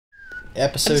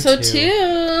Episode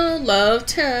 2. Love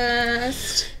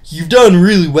test. You've done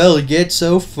really well to get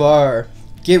so far.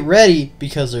 Get ready,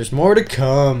 because there's more to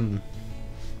come.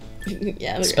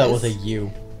 Yeah, there Spelled is. with a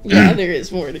U. Yeah, there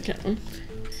is more to come.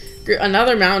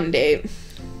 Another mountain date.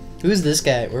 Who's this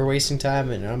guy? We're wasting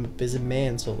time, and I'm a busy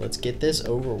man, so let's get this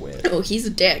over with. Oh, he's a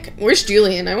dick. Where's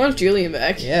Julian? I want Julian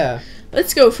back. Yeah.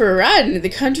 Let's go for a ride into the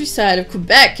countryside of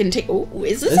Quebec and take. Oh,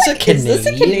 is this a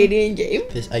Canadian game?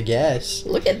 I guess.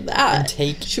 Look at that. And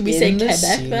take Should we say in the Quebec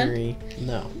scenery. then?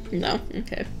 No. No.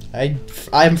 Okay.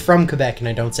 I'm from Quebec, and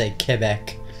I don't say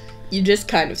Quebec. You just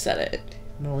kind of said it.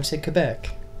 No, I say Quebec.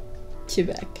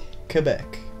 Quebec.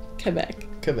 Quebec. Quebec.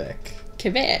 Quebec.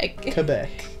 Quebec.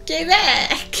 Quebec.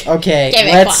 Quebec. Okay,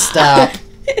 Quebecois. let's stop.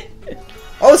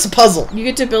 Oh, it's a puzzle. You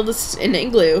get to build an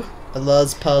igloo. I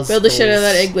love puzzles. Build the shit out of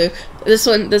that igloo. This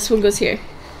one goes here.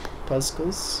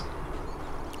 Puzzles?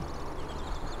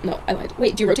 No, I lied.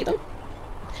 Wait, do you rotate them?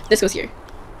 This goes here.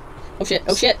 Oh shit.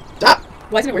 Oh shit. Stop.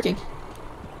 Why isn't it working?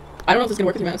 I don't know if this is gonna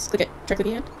work with your mouse. Click it. Try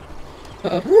clicking it.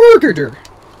 Uh Murder.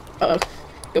 oh. Uh oh.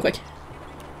 Go quick.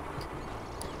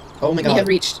 Oh my god. We have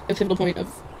reached a pivotal point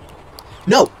of.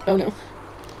 No. Oh no.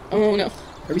 Oh no.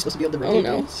 Are we supposed to be able to rotate? Oh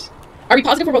no. these? Are we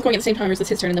positive we're both going at the same time, or is this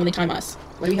his turn and then when they time us?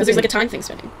 Why do we have Because there's to- like a time thing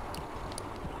spinning.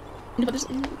 No, but there's.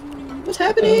 What's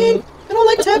happening? I don't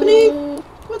like what's happening.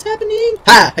 What's happening?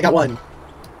 Ha! I got one.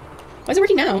 Why is it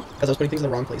working now? Because I was putting things in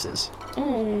the wrong places.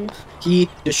 Oh. He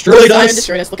destroyed Simon us.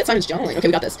 destroyed us. Look at Simon's jawline. Okay,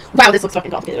 we got this. Wow, this looks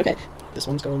fucking complicated. Okay. This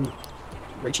one's going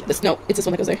right here. No, it's this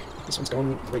one that goes there. This one's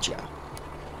going right here.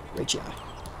 Right here.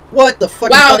 What the fuck?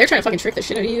 Wow, they're trying to fucking trick the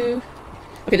shit out of you.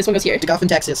 Okay, this one goes here. Digoffin,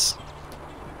 Texas.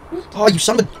 Oh, you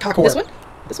son of a cockhole. This one?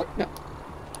 This one? No.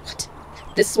 What?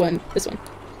 This one. This one.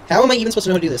 How am I even supposed to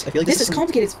know how to do this? I feel like This is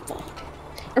complicated as fuck.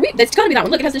 Are we? That's gotta be that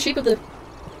one. Look, it has the shape of the.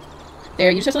 There,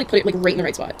 you just have to like put it like right in the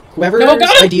right spot. Whoever's No,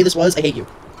 got it! idea this was, I hate you.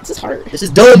 This is hard. This is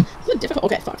dumb. This is difficult.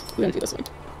 Okay, fuck. We're gonna do this one.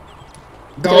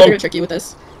 I Go. feel like they're gonna trick you with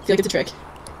this. I feel like it's a trick.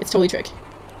 It's totally a trick.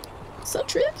 So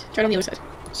trick. Try it on the other side.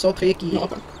 So tricky. No,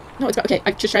 up one. No, it's got. Okay,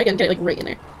 I just try again. Get it like right in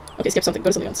there. Okay, skip something. Go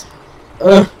to something else.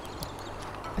 Ugh.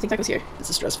 I think that goes here. This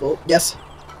is stressful. Yes.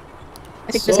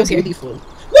 I think So this goes here. beautiful.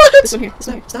 What? This one here. This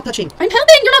one here. Stop touching. I'm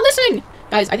helping. You're not listening,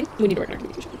 guys. I think we need to work on our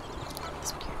communication.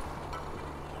 This one here.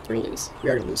 We're gonna lose. We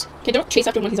are gonna lose. Okay, don't chase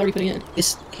after one he's already putting in.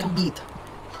 It's a beat.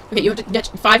 Okay, you have to get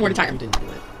 5 more to I time. didn't do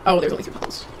it. Oh, there's only 3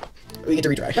 puzzles. We get to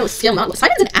retry. That was still not.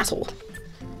 Simon's an asshole.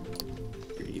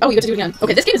 Oh, you have to do it again.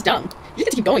 Okay, this game is dumb. You just get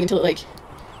to keep going until it like.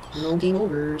 No game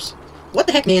overs. What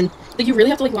the heck, man? Like you really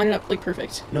have to like line it up like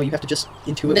perfect. No, you have to just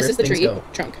intuit This where is the things tree go.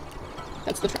 trunk.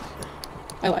 That's the trunk.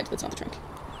 I lied. That's not the trunk.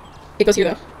 It goes here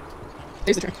though.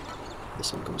 There's the trunk.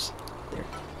 This one goes there.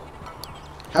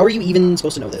 How are you even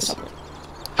supposed to know this? Top of it.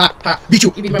 Ha ha! Beat you!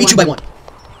 You Beat beat me by you by one.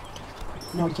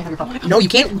 No, you can't have your popcorn. No, you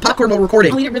can't popcorn while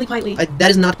recording. I'll eat it really quietly. That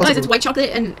is not possible. Guys, it's white chocolate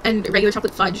and regular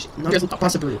chocolate fudge. Not drizzled popcorn.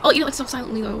 possible. I'll eat it like so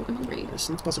silently though. I'm hungry. It's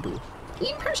not possible.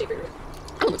 Eat power shaker.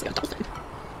 I looks like a dolphin.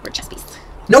 Or a chess piece.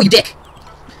 No, you dick!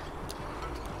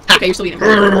 Okay, you're still eating.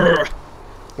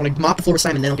 When I mop the floor with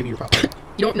Simon, then I'll give you your popcorn.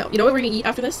 You don't know. You know what we're gonna eat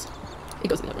after this? It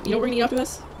goes in the other one. You know what we're gonna eat after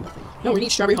this? Nothing. No, we're gonna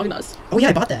eat strawberry Haagen-Dazs. Oh yeah,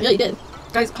 I bought that. Yeah, you did.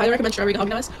 Guys, highly recommend strawberry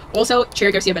Haagen-Dazs. Also,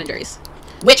 Cherry Garcia Ben & Jerry's.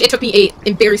 Which it took me a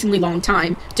embarrassingly long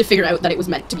time to figure out that it was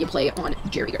meant to be a play on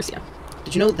Jerry Garcia.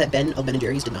 Did you know that Ben of Ben &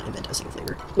 Jerry's did not invent a single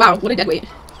flavor? Wow, what a dead weight.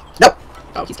 Nope.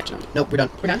 Oh, he's catching on. Nope, we're done.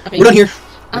 We're done? Okay. We're done here.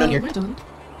 We're done here. We're done.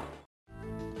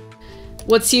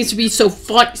 What seems to be so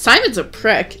fun? Simon's a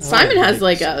prick. Simon has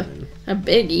like a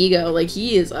big ego. Like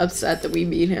he is upset that we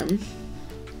beat him.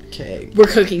 Okay. We're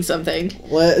cooking something.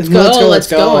 Let's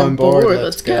go. on board.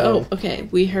 Let's go. Okay,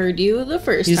 we heard you the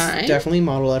first He's time. definitely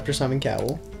modeled after Simon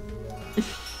Cowell.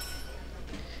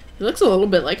 He looks a little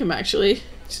bit like him, actually.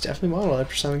 He's definitely modeled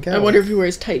after Simon Cowell. I wonder if he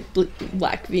wears tight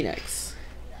black V-necks.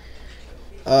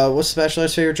 What's the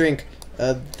Bachelor's favorite drink?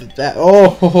 That. Oh,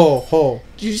 ho, ho, ho.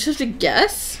 Do you just have to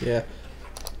guess? Yeah.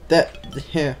 That.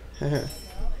 Yeah.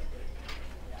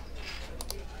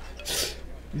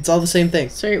 It's all the same thing.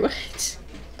 Sorry, what?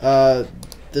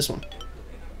 This one.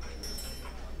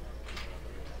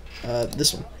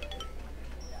 This one.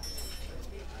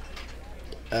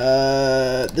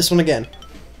 This one again.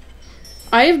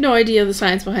 I have no idea the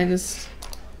science behind this.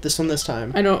 This one this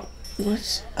time. I don't.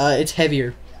 What? It's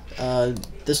heavier.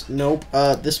 This. Nope.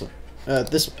 This one.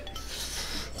 This one.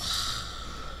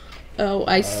 Oh,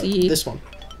 I see. This one.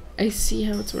 I see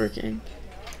how it's working.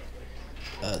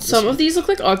 This Some one. of these look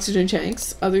like oxygen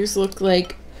tanks. Others look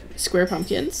like square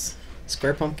pumpkins.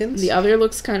 Square pumpkins? The other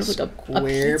looks kind of like a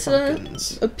pizza.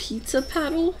 pumpkins. A pizza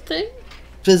paddle thing?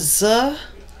 Pizza?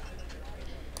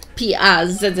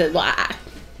 Pizza.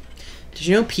 Did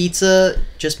you know pizza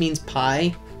just means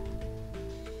pie?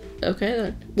 Okay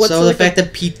then. So the fact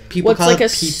that people call it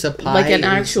pizza pie, like an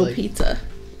actual pizza.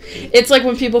 It's like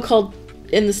when people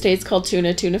in the States call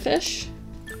tuna fish.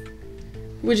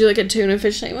 Would you like a tuna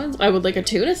fish sandwich? I would like a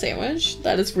tuna sandwich.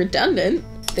 That is redundant.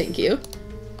 Thank you.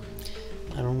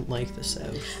 I don't like the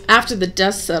South. After the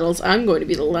dust settles, I'm going to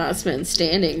be the last man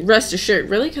standing. Rest assured.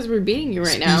 Really? Because we're beating you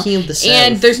right now. Speaking of the South.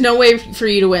 And there's no way for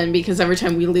you to win because every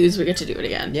time we lose, we get to do it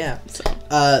again. Yeah.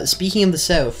 So. Speaking of the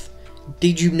South,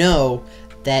 did you know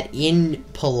that in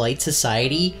polite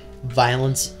society,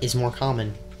 violence is more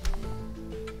common?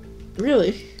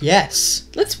 Really? Yes.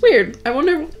 That's weird. I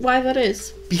wonder why that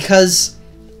is. Because,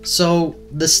 so,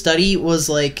 the study was,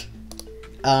 like,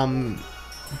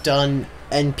 done,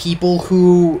 and people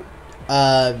who,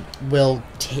 will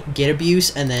get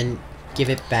abuse and then give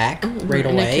it back right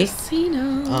away. In a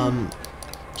casino.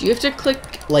 Do you have to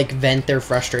click... Like, vent their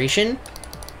frustration?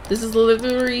 This is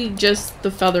literally just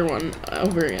the feather one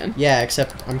over again. Yeah,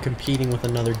 except I'm competing with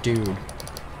another dude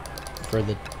for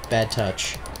the bad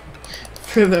touch.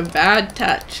 For the bad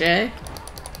touch, eh?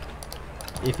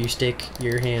 If you stick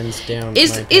your hands down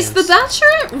Is my The pants.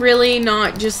 Bachelor really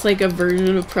not just like a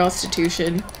version of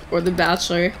prostitution? Or The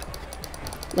Bachelor?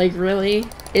 Like, really?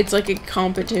 It's like a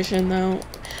competition, though.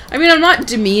 I mean, I'm not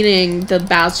demeaning the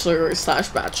Bachelor /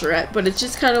 Bachelorette, but it's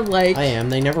just kind of like... I am.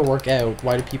 They never work out.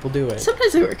 Why do people do it?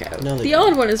 Sometimes they work out. No, they the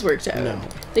don't. odd one has worked out. No.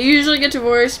 They usually get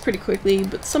divorced pretty quickly,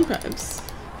 but sometimes.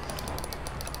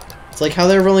 It's like how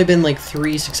there have only been like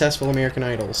 3 successful American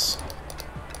Idols.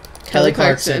 Kelly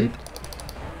Clarkson.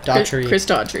 Daughtry. Chris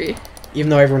Daughtry. Even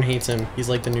though everyone hates him, he's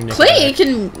like the new Nick. Clay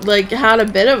Aiken, like, had a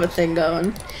bit of a thing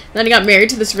going. Then he got married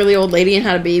to this really old lady and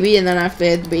had a baby, and then after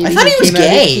they had the baby, I thought he was came out-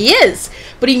 gay. He is.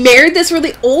 But he married this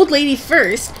really old lady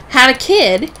first, had a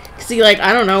kid, because he, like,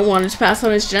 I don't know, wanted to pass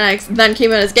on his genetics, then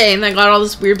came out as gay, and then got all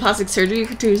this weird plastic surgery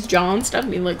to his jaw and stuff,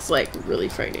 and he looks, like, really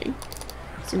frightening.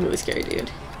 He's a really scary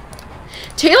dude.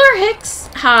 Taylor Hicks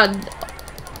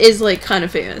is, like, kind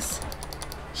of famous.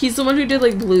 He's the one who did,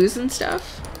 like, blues and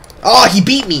stuff. Oh, he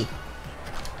beat me!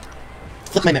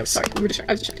 Flip my mouse. Sorry, I was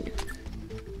distracting you.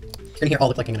 You're gonna hear all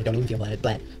the clicking and I don't even feel glad.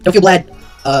 Don't feel glad. You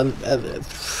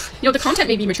know, the content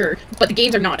may be mature, but the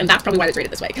games are not, and that's probably why it's rated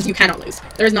this way, because you cannot lose.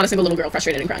 There is not a single little girl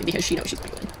frustrated and crying because she knows she's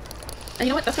going to win. And you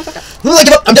know what? That's not fucked up. I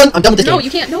give up! I'm done! I'm done with this No, game.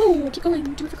 you can't. No, keep going.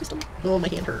 Do it for Crystal. Oh, my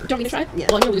hand hurts. Do you want me to try? Yeah.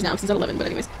 Well, I'm gonna lose now because he's at 11, but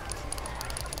anyways.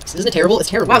 Isn't it terrible? It's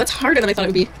terrible. Wow, that's harder than I thought it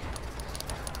would be.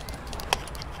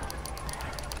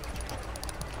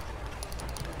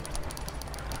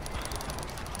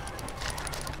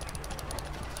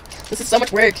 This is so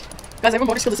much work. Guys, I have a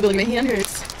motor skill disability. My hand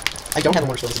hurts. I don't have a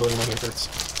motor skill disability. My hand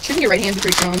hurts. Shouldn't your right hand be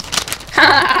pretty strong?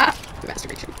 Ha!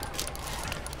 Masturbation.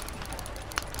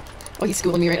 Oh, he's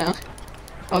schooling me right now.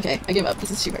 Okay, I give up.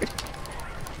 This is too hard.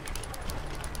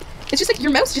 It's just like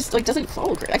your mouse just like doesn't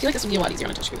follow correct. I feel like this would be a lot easier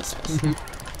on a touchscreen this time.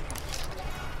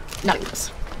 Not even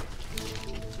close.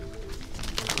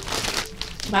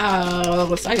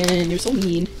 Wow, Simon, you're so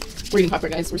mean. We're eating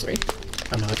popcorn, guys. We're sorry.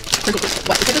 I'm not. What? It's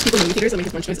like those people in movie theaters that make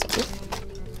as much noise as possible.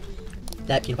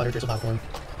 That peanut butter drizzle popcorn.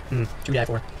 To die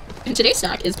for. And today's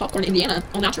snack is popcorn Indiana,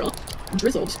 all natural,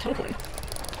 drizzled kettle corn.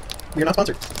 We're not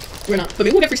sponsored. We're not, but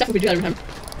maybe we'll get free stuff if we do that every time.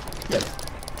 Good.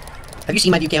 Have you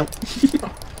seen my view count?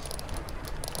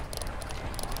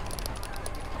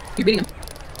 You're beating him.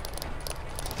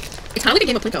 It's kind of like a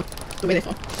game of Plinko, the way they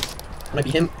fall. When I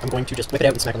beat him, I'm going to just whip it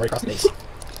out and smack him right across the face.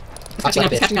 Cock Catching slap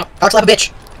up, a he's bitch. catching up. Cock slap a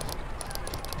bitch!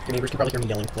 Your neighbors can probably hear me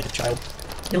yelling like a child.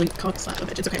 Yelling cock slap a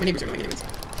bitch. It's okay, my neighbors are annoying anyways.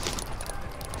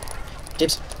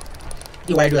 Dibs.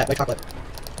 Ew, why did I do that? White chocolate.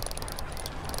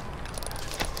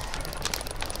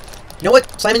 You know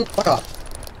what? Simon, fuck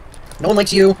off. No one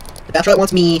likes you. The Bachelorette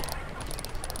wants me.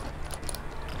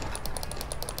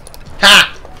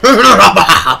 Ha!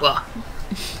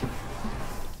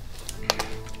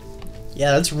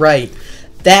 Yeah, that's right.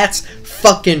 That's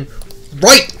fucking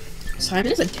right!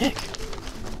 Simon is a dick.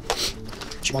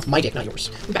 She wants my dick, not yours.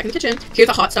 We're back in the kitchen. Here's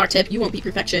a hot star tip. You won't beat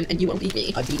perfection, and you won't beat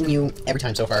me. I've beaten you every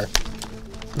time so far.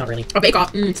 Not really. A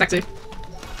bake-off. Sexy. If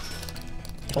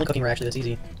only cooking were actually this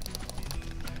easy.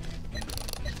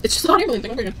 It's just a hot air balloon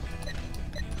thing over again.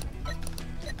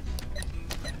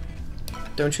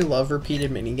 Don't you love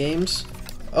repeated minigames?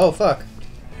 Oh, fuck.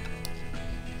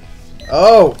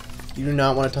 Oh! You do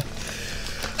not want to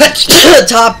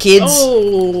top kids!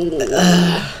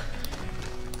 Oh!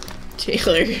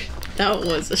 Taylor, that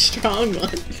was a strong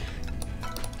one.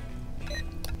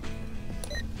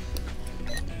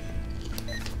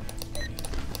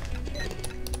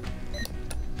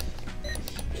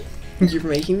 You're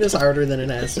making this harder than it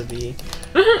has to be.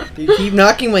 You keep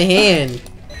knocking my hand.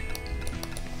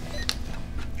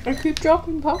 I keep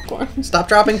dropping popcorn. Stop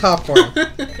dropping popcorn.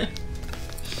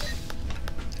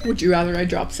 Would you rather I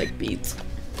drop sick beats?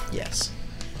 Yes.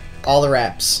 All the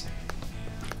wraps.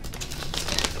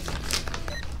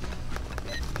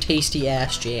 Tasty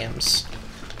ass jams.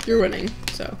 You're winning,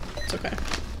 so it's okay.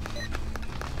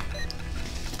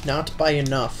 Not by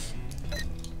enough.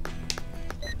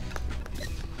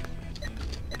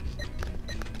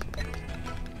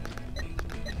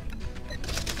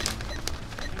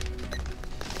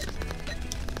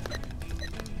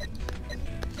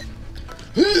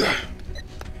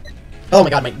 Oh my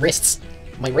god, my wrists.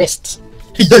 My wrists.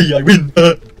 Yay, I win.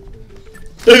 I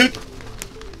swear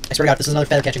to god, if this is another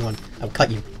feather catching one, I will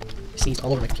cut you. I sneezed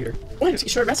all over my computer. Well, I'm just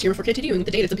short rest here before continuing with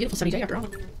the date. It's a beautiful sunny day after all.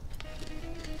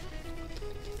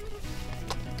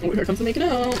 Oh, here comes the making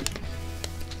out.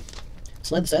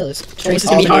 Sled the Silas. Oh, this is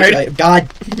gonna be hard. God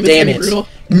damn it. Brutal.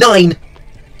 9!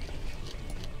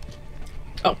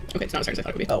 Oh, okay, it's not as hard as I thought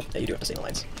it would be. Oh, yeah, you do have to say the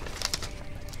lines.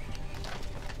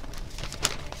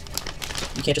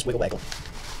 You can't just wiggle waggle.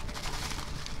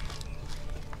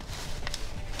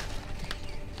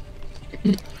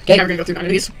 Okay. I'm never gonna go through none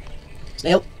of these.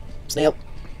 Snail. Snail.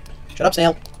 Shut up,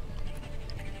 snail.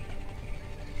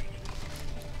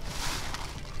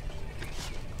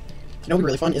 You know what would be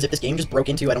really fun is if this game just broke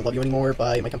into I Don't Love You Anymore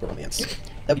by My Chemical Romance.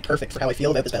 That'd be perfect for how I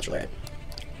feel about this Bachelor.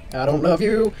 I don't love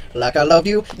you like I love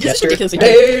you yesterday.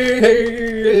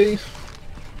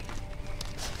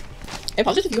 I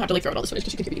apologize if you have to like throw it all this way,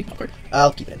 just to give you popcorn.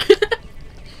 I'll keep it in.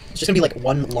 It's just gonna be like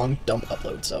one long dump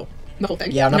upload, so. The whole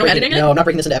thing? Yeah, I'm not breaking, no, I'm not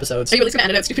breaking this into episodes. Are you really gonna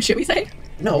edit out stupid shit we say?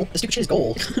 No, the stupid shit is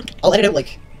gold. I'll edit out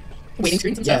like waiting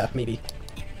screens and yeah, stuff? maybe.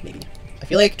 Maybe. I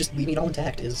feel like just leaving it all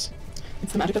intact is...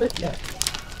 It's the magic of it? Yeah.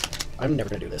 I'm never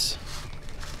gonna do this.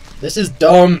 This is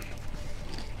dumb!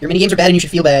 Your minigames are bad and you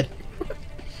should feel bad.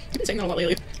 You've been saying that a lot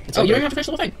lately. It's oh, okay. you don't even have to finish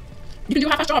the whole thing. You can do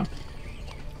a half-ass job.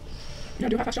 You gotta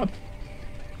do a half-ass job.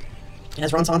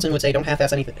 As Ron Swanson would say, don't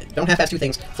half-ass anything. Don't half-ass two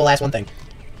things, full-ass one thing.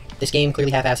 This game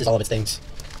clearly half-asses all of its things.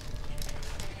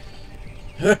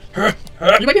 You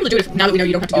might be able to do it now that we know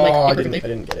you don't have to do like I perfectly.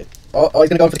 didn't get it. Oh, he's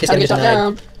gonna go in for the kiss Gotta damage get shot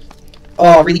denied. down.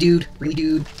 Oh, really, dude? Really,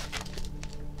 dude?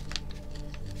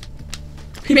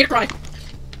 He made her cry.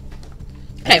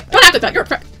 Hey, don't act like that. You're a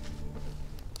prick.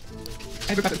 I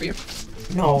have a present for you.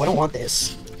 No, I don't want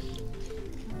this.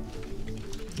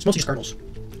 It's mostly just kernels.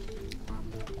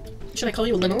 Should I call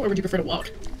you a limo or would you prefer to walk?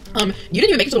 You didn't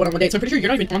even make it to the one-on-one date, so I'm pretty sure you're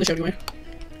not even on the show anyway.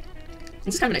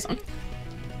 This is kind of a nice song.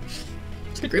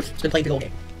 It's a good groove. It's been playing the whole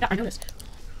game. Yeah, I know this.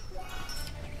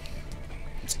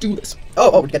 Let's do this.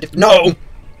 Oh, we got different. No! It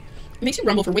makes you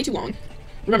rumble for way too long.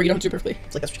 Remember, you don't have to do it perfectly.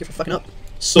 It's like that's what you get for fucking up.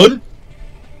 Son!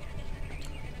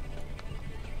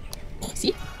 Oh,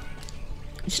 see?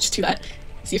 You should just do that.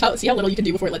 See how little you can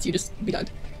do before it lets you just be done.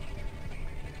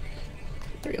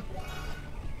 There we go.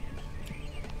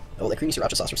 Oh, that creamy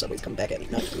sriracha sauce from Subway's coming back at me.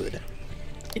 Not good.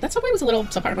 That Subway was a little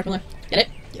subpar, I'm not gonna lie. Get it?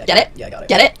 Yeah, Get it? Yeah, I got it.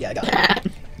 Get it? Yeah, I got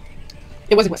it.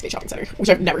 It was in Westgate Shopping Center, which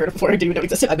I've never heard of before. I didn't even know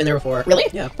existed. I've been there before. Really?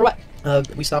 Yeah. For what?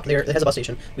 We stopped there. It has a bus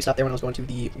station. We stopped there when I was going to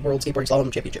the World Skateboarding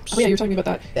Slalom Championships. Oh yeah, you were talking about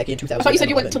that. Back in 2000. I thought you said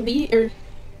you went to Lee, or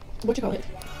what'd you call it?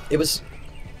 It was...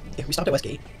 Yeah, we stopped at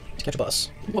Westgate to catch a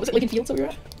bus. What was it, Lincoln Fields that we were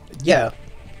at? Yeah.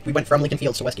 We went from Lincoln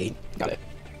Fields to Westgate. Got it.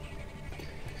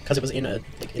 Because it was in a...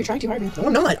 Like, You're trying too hard, man. No,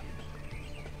 I'm not!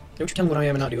 Don't you tell me what I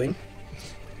am and not doing.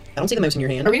 I don't see the mouse in your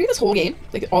hand. Are we doing this whole game?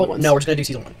 Like, all at once? No, we're just gonna do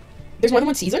season 1. There's more than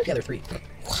one season? Yeah, there are 3. I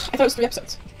thought it was 3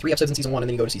 episodes. 3 episodes in season 1 and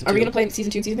then you go to season 2. Are we gonna play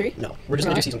season 2 and season 3? No, we're just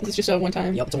gonna do season 1. This is just a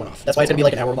one-time. Yep, it's a one-off. That's why it's gonna be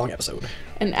like an hour-long episode.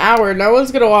 An hour? No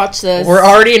one's gonna watch this. We're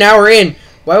already an hour in!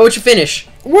 Why would you finish?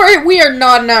 We are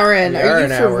not an hour in. Are you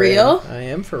for real? I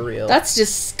am for real. That's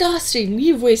disgusting.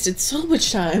 You've wasted so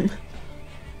much time.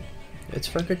 It's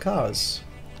for a good cause.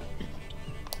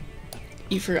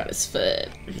 You forgot his foot.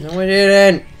 No, I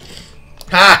didn't.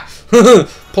 Ha!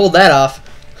 Pulled that off.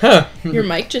 Huh. Your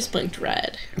mic just blinked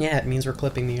red. Yeah, it means we're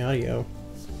clipping the audio.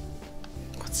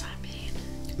 What's that mean?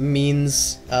 It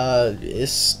means,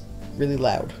 it's really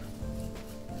loud.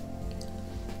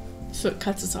 So it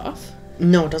cuts us off?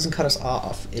 No, it doesn't cut us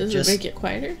off. Does it make it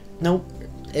quieter? Nope.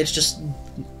 It's just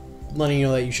letting you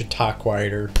know that you should talk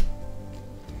quieter.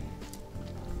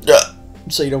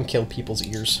 So you don't kill people's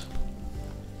ears.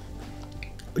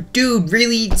 Dude,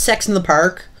 really? Sex in the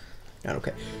park? Not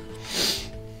okay.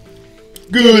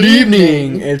 Good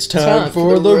evening! It's time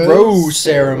for the rose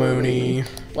ceremony.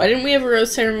 Why didn't we have a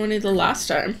rose ceremony the last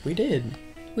time? We did.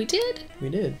 We did? We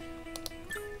did.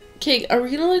 Okay, are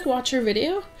we gonna like watch our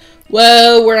video?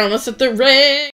 Whoa, we're almost at the ring!